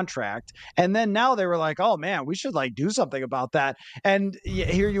rookie contract. And then now they were like, oh man, we should do something about that. And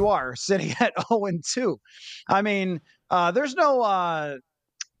here you are sitting at 0-2.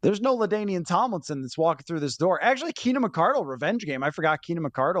 There's no LaDainian Tomlinson that's walking through this door. Actually, Keenan McCardle, revenge game. I forgot Keenan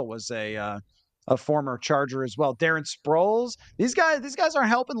McCardle was a former Charger as well. Darren Sproles. These guys aren't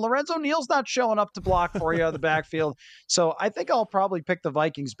helping. Lorenzo Neal's not showing up to block for you out of the backfield. So I think I'll probably pick the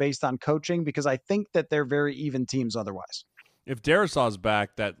Vikings based on coaching, because I think that they're very even teams otherwise. If Darrisaw's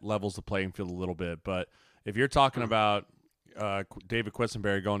back, that levels the playing field a little bit. But if you're talking about David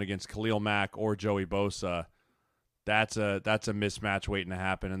Quisenberry going against Khalil Mack or Joey Bosa, that's a mismatch waiting to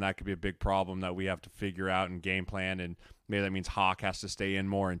happen, and that could be a big problem that we have to figure out and game plan. And maybe that means Hawk has to stay in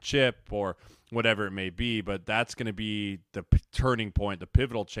more and Chip or whatever it may be. But that's going to be the turning point. The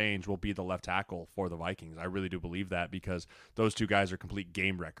pivotal change will be the left tackle for the Vikings. I really do believe that, because those two guys are complete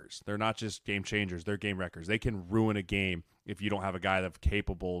game wreckers. They're not just game changers; they're game wreckers. They can ruin a game if you don't have a guy that's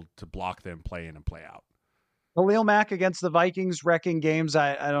capable to block them, play in and play out. Khalil Mack against the Vikings wrecking games.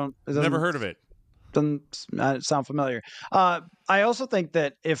 I don't. Never heard of it. Doesn't sound familiar. I also think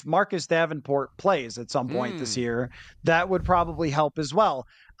that if Marcus Davenport plays at some point this year, that would probably help as well.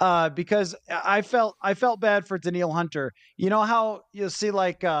 Because I felt bad for Danielle Hunter. You know how you'll see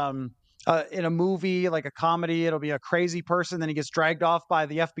in a movie, like a comedy, it'll be a crazy person, then he gets dragged off by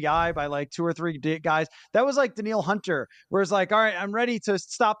the FBI by 2 or 3 guys. That was like Danielle Hunter, where it's like, all right, I'm ready to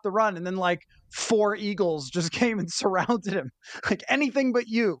stop the run, and then 4 Eagles just came and surrounded him. Anything but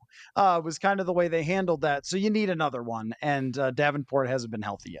you was kind of the way they handled that. So you need another one, and Davenport hasn't been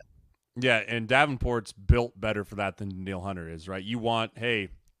healthy yet. Yeah, and Davenport's built better for that than Danielle Hunter is, right? You want, hey,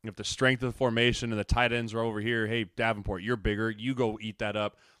 if the strength of the formation and the tight ends are over here, hey, Davenport, you're bigger. You go eat that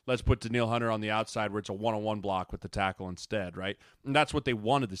up. Let's put Danielle Hunter on the outside where it's a one-on-one block with the tackle instead, right? And that's what they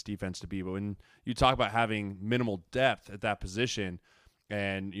wanted this defense to be. But when you talk about having minimal depth at that position,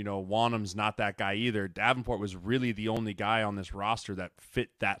 and, Wanham's not that guy either, Davenport was really the only guy on this roster that fit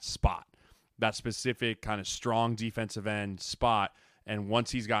that spot, that specific kind of strong defensive end spot. And once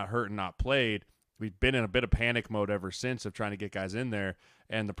he's got hurt and not played, we've been in a bit of panic mode ever since of trying to get guys in there.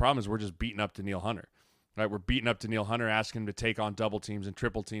 And the problem is we're just beating up Danielle Hunter. Right, we're beating up Danielle Hunter, asking him to take on double teams and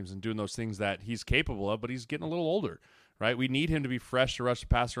triple teams and doing those things that he's capable of, but he's getting a little older, right? We need him to be fresh to rush the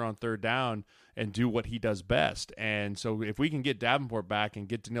passer on third down and do what he does best. And so if we can get Davenport back and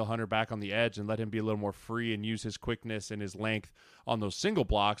get Danielle Hunter back on the edge and let him be a little more free and use his quickness and his length on those single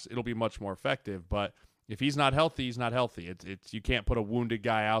blocks, it'll be much more effective. But if he's not healthy, he's not healthy. It's you can't put a wounded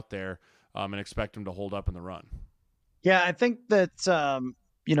guy out there and expect him to hold up in the run. Yeah, I think that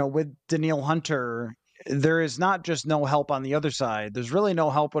with Danielle Hunter, there is not just no help on the other side. There's really no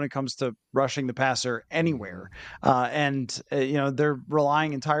help when it comes to rushing the passer Mhm. anywhere. And they're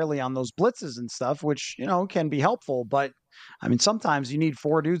relying entirely on those blitzes and stuff, which, can be helpful. But I mean, sometimes you need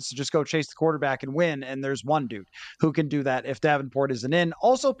four dudes to just go chase the quarterback and win. And there's one dude who can do that if Davenport isn't in.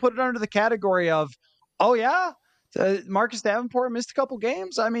 Also, put it under the category of, oh, yeah. Marcus Davenport missed a couple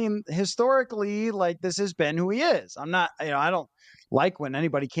games. I mean, historically, like this has been who he is. I'm not, I don't like when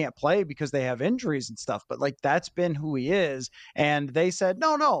anybody can't play because they have injuries and stuff, but like that's been who he is. And they said,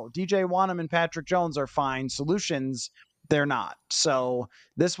 no, DJ Wanham and Patrick Jones are fine solutions. They're not. So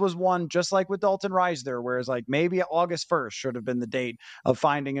this was one just like with Dalton Risner, whereas like maybe August 1st should have been the date of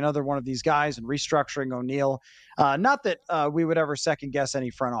finding another one of these guys and restructuring O'Neill. Not that we would ever second guess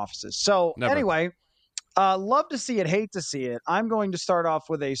any front offices. So Never. anyway, love to see it, hate to see it. I'm going to start off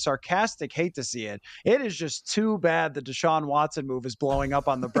with a sarcastic hate to see it. It is just too bad the Deshaun Watson move is blowing up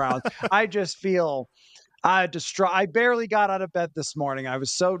on the Browns. I just feel distraught. I barely got out of bed this morning. I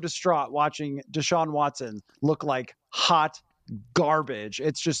was so distraught watching Deshaun Watson look like hot garbage.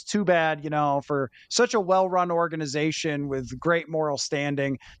 It's just too bad, for such a well-run organization with great moral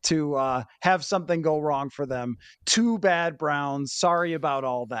standing to have something go wrong for them. Too bad, Browns. Sorry about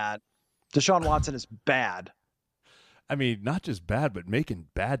all that. Deshaun Watson is bad. I mean, not just bad, but making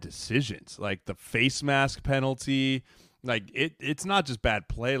bad decisions. Like the face mask penalty. Like it's not just bad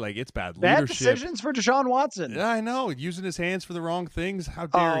play, like it's bad Bad leadership. decisions for Deshaun Watson. Yeah, I know. Using his hands for the wrong things. How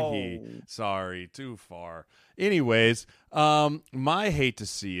dare he? Oh. Sorry, too far. Anyways, my hate to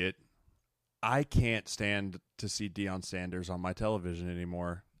see it. I can't stand to see Deion Sanders on my television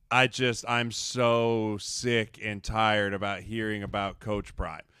anymore. I'm so sick and tired about hearing about Coach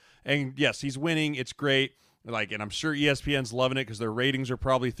Prime. And yes, he's winning. It's great. And I'm sure ESPN's loving it because their ratings are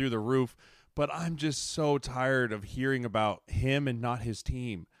probably through the roof. But I'm just so tired of hearing about him and not his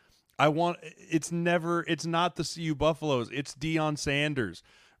team. It's not the CU Buffaloes. It's Deion Sanders,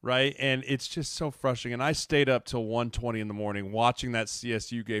 right? And it's just so frustrating. And I stayed up till 1:20 in the morning watching that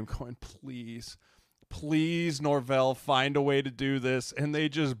CSU game going, please, Norvell, find a way to do this. And they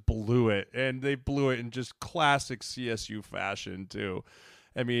just blew it. And they blew it in just classic CSU fashion, too.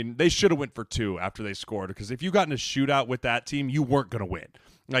 I mean, they should have went for two after they scored, because if you got in a shootout with that team, you weren't going to win.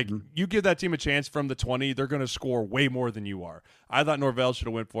 You give that team a chance from the 20, they're going to score way more than you are. I thought Norvell should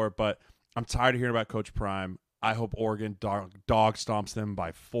have went for it, but I'm tired of hearing about Coach Prime. I hope Oregon dog stomps them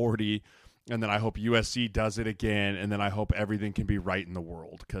by 40, and then I hope USC does it again, and then I hope everything can be right in the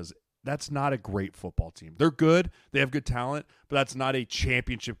world, because that's not a great football team. They're good. They have good talent, but that's not a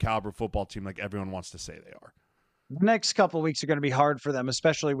championship caliber football team like everyone wants to say they are. The next couple of weeks are going to be hard for them,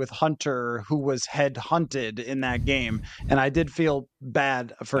 especially with Hunter, who was head hunted in that game. And I did feel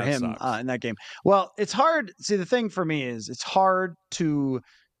bad for him in that game. Well, it's hard. See, the thing for me is it's hard to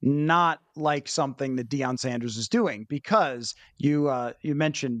not like something that Deion Sanders is doing, because you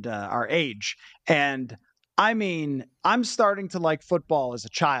mentioned our age. And I mean, I'm starting to like football as a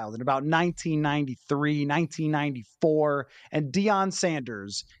child in about 1993, 1994, and Deion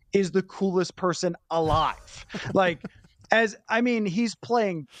Sanders is the coolest person alive. He's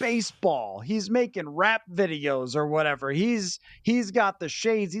playing baseball, he's making rap videos or whatever. He's got the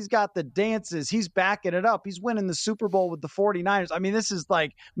shades, he's got the dances, he's backing it up. He's winning the Super Bowl with the 49ers. I mean, this is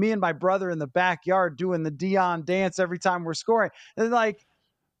like me and my brother in the backyard doing the Deion dance every time we're scoring. And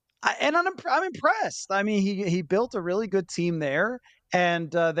I'm impressed. I mean, he built a really good team there, and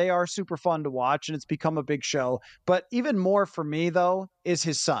they are super fun to watch, and it's become a big show. But even more for me, though, is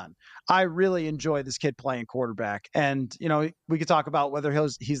his son. I really enjoy this kid playing quarterback, and we could talk about whether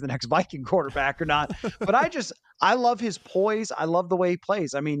he's the next Viking quarterback or not. But I love his poise. I love the way he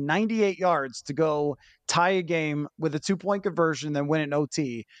plays. I mean, 98 yards to go tie a game with a 2-point conversion, then win an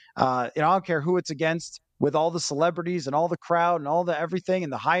OT. I don't care who it's against, with all the celebrities and all the crowd and all the everything,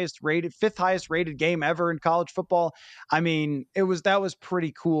 and the fifth highest rated game ever in college football. I mean, that was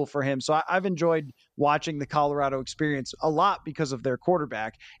pretty cool for him. So I've enjoyed watching the Colorado experience a lot because of their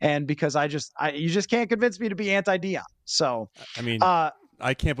quarterback, and because you just can't convince me to be anti-Deion. So, I mean,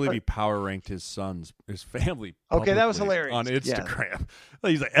 I can't believe he power ranked his family. Okay, that was hilarious on Instagram. Yeah.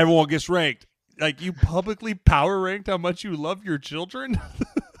 He's like, everyone gets ranked. Like, you publicly power ranked how much you love your children.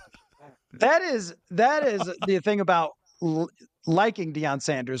 That is the thing about liking Deion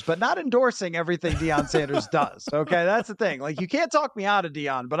Sanders, but not endorsing everything Deion Sanders does. Okay, that's the thing. Like, you can't talk me out of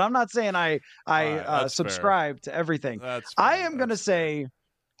Deion, but I'm not saying I subscribe to everything. I am going to say,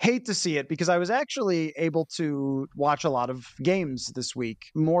 hate to see it, because I was actually able to watch a lot of games this week,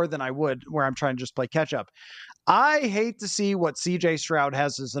 more than I would where I'm trying to just play catch up. I hate to see what CJ Stroud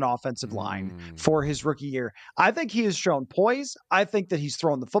has as an offensive line for his rookie year. I think he has shown poise. I think that he's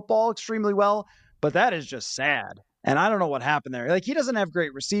thrown the football extremely well, but that is just sad. And I don't know what happened there. Like, he doesn't have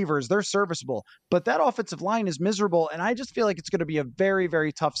great receivers. They're serviceable, but that offensive line is miserable. And I just feel like it's going to be a very,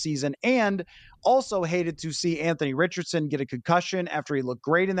 very tough season. And also hated to see Anthony Richardson get a concussion after he looked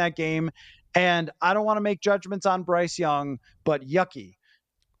great in that game. And I don't want to make judgments on Bryce Young, but yucky.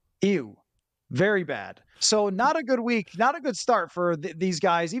 Ew. Very bad. So not a good week, not a good start for these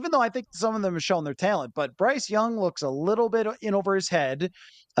guys, even though I think some of them have shown their talent. But Bryce Young looks a little bit in over his head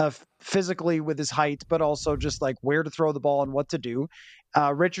physically with his height, but also just like where to throw the ball and what to do.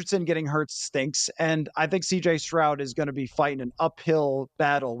 Richardson getting hurt stinks. And I think CJ Stroud is going to be fighting an uphill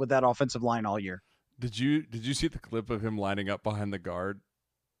battle with that offensive line all year. Did you see the clip of him lining up behind the guard?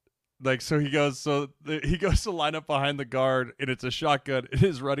 Like, so he goes to line up behind the guard, and it's a shotgun, and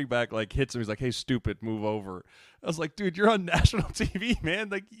his running back like hits him. He's like, "Hey, stupid, move over." I was like, "Dude, you're on national TV, man.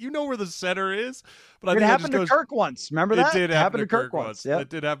 Like, you know where the center is." But I it think happened to Kirk once. Remember that? It did happen to Kirk once. Yeah, it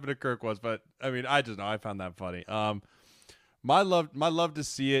did happen to Kirk once. But I mean, I just know I found that funny. My love to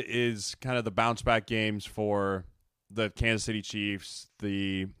see it is kind of the bounce back games for the Kansas City Chiefs,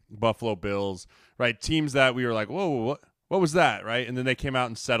 the Buffalo Bills, right? Teams that we were like, whoa, what was that, right? And then they came out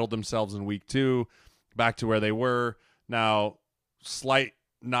and settled themselves in week 2, back to where they were. Now, slight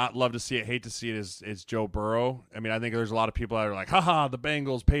not love to see it, hate to see it is Joe Burrow. I mean, I think there's a lot of people that are like, haha, the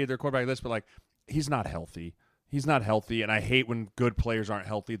Bengals paid their quarterback this, but like, he's not healthy. He's not healthy, and I hate when good players aren't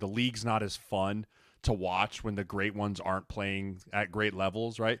healthy. The league's not as fun to watch when the great ones aren't playing at great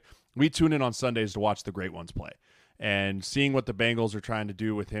levels, right? We tune in on Sundays to watch the great ones play. And seeing what the Bengals are trying to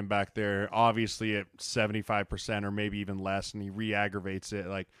do with him back there, obviously at 75% or maybe even less, and he re-aggravates it.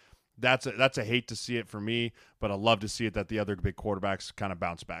 Like, that's a hate to see it for me, but I love to see it that the other big quarterbacks kind of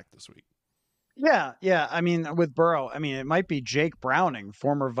bounce back this week. Yeah. I mean, with Burrow, I mean, it might be Jake Browning,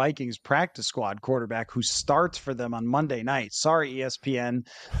 former Vikings practice squad quarterback, who starts for them on Monday night. Sorry, ESPN,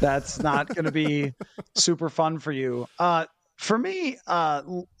 that's not going to be super fun for you. For me,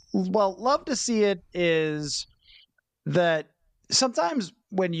 love to see it is that sometimes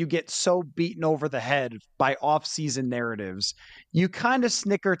when you get so beaten over the head by off-season narratives, you kind of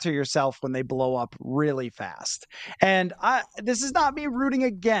snicker to yourself when they blow up really fast. And this is not me rooting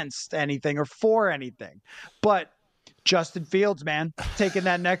against anything or for anything, but Justin Fields, man, taking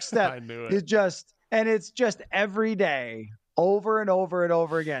that next step. I knew it. It's just every day, over and over and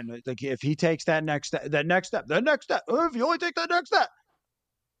over again. Like, if he takes that next step, if you only take that next step.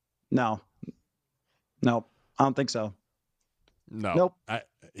 No, I don't think so. No. Nope.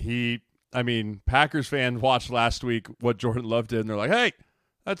 I mean, Packers fans watched last week what Jordan Love did, and they're like, hey,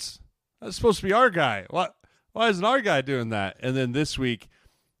 that's supposed to be our guy. Why isn't our guy doing that? And then this week,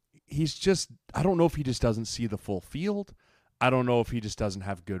 he's just, I don't know if he just doesn't see the full field. I don't know if he just doesn't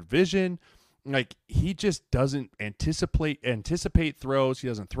have good vision. Like, he just doesn't anticipate throws. He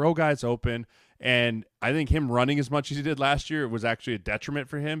doesn't throw guys open. And I think him running as much as he did last year was actually a detriment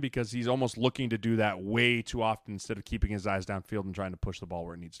for him, because he's almost looking to do that way too often instead of keeping his eyes downfield and trying to push the ball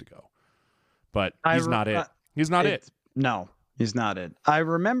where it needs to go. But he's not it. He's not it. No, he's not it. I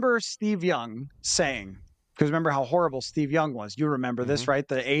remember Steve Young saying, because remember how horrible Steve Young was. You remember this, right?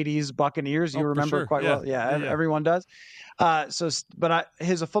 The 80s Buccaneers. You remember quite well. Yeah, everyone does.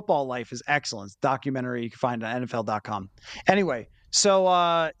 His A Football Life is excellent. Documentary you can find on NFL.com. Anyway,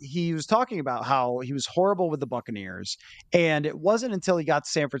 so he was talking about how he was horrible with the Buccaneers, and it wasn't until he got to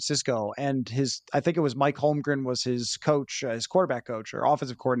San Francisco and I think it was Mike Holmgren was his coach, his quarterback coach or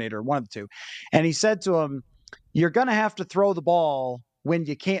offensive coordinator, one of the two. And he said to him, you're going to have to throw the ball when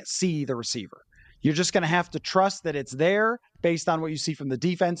you can't see the receiver. You're just going to have to trust that it's there based on what you see from the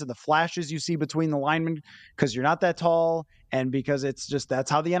defense and the flashes you see between the linemen, because you're not that tall and because it's just,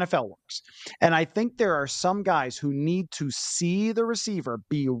 that's how the NFL works. And I think there are some guys who need to see the receiver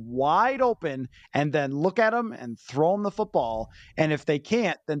be wide open and then look at him and throw him the football. And if they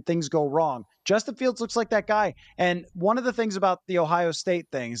can't, then things go wrong. Justin Fields looks like that guy. And one of the things about the Ohio State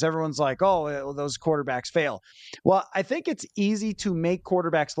thing is everyone's like, oh, those quarterbacks fail. Well, I think it's easy to make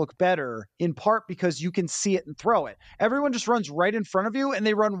quarterbacks look better, in part because you can see it and throw it. Everyone just runs right in front of you and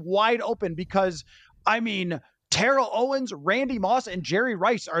they run wide open because, I mean, Terrell Owens, Randy Moss, and Jerry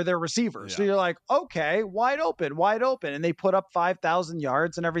Rice are their receivers. Yeah. So you're like, okay, wide open. And they put up 5,000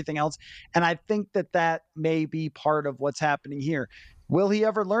 yards and everything else. And I think that may be part of what's happening here. Will he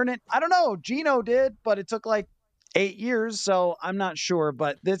ever learn it? I don't know. Geno did, but it took like 8 years, so I'm not sure,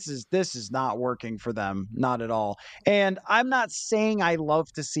 but this is not working for them, not at all. And I'm not saying I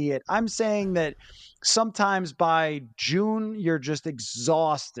love to see it. I'm saying that sometimes by June you're just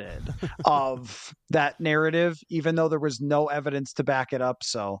exhausted of that narrative, even though there was no evidence to back it up.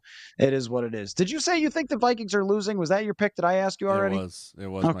 So it is what it is. Did you say you think the Vikings are losing? Was that your pick? Did I ask you It already? was it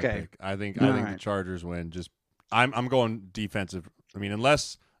was my Okay. pick. I think All the right. Chargers win. Just I'm going defensive. I mean,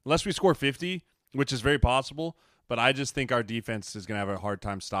 unless we score 50, which is very possible, but I just think our defense is going to have a hard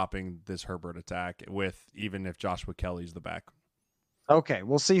time stopping this Herbert attack with even if Joshua Kelly's the back. Okay,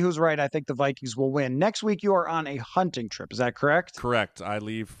 we'll see who's right. I think the Vikings will win. Next week you are on a hunting trip. Is that correct? Correct. I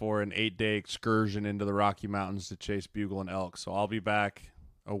leave for an 8-day excursion into the Rocky Mountains to chase bugle and elk. So I'll be back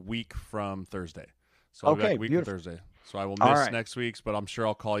a week from Thursday. So I'll be back Okay, a week from beautiful. Thursday. So I will All miss right. next week's, but I'm sure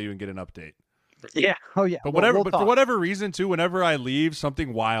I'll call you and get an update. Yeah. Oh yeah. But We'll but for talk. whatever reason too, whenever I leave,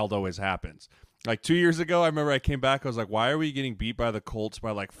 something wild always happens. Like 2 years ago, I remember I came back. I was like, "Why are we getting beat by the Colts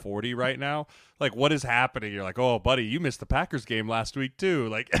by like 40 right now? Like, what is happening?" You're like, "Oh, buddy, you missed the Packers game last week too."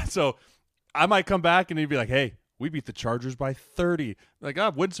 Like, so I might come back and he'd be like, "Hey, we beat the Chargers by 30." Like,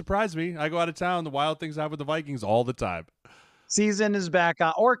 wouldn't surprise me. I go out of town. The wild things happen with the Vikings all the time. Season is back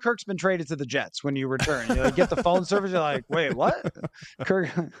on, or Kirk's been traded to the Jets when you return. You like, get the phone service. You're like, wait, what? Kirk.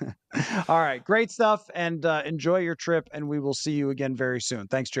 All right, great stuff, and enjoy your trip. And we will see you again very soon.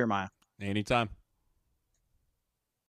 Thanks, Jeremiah. Anytime.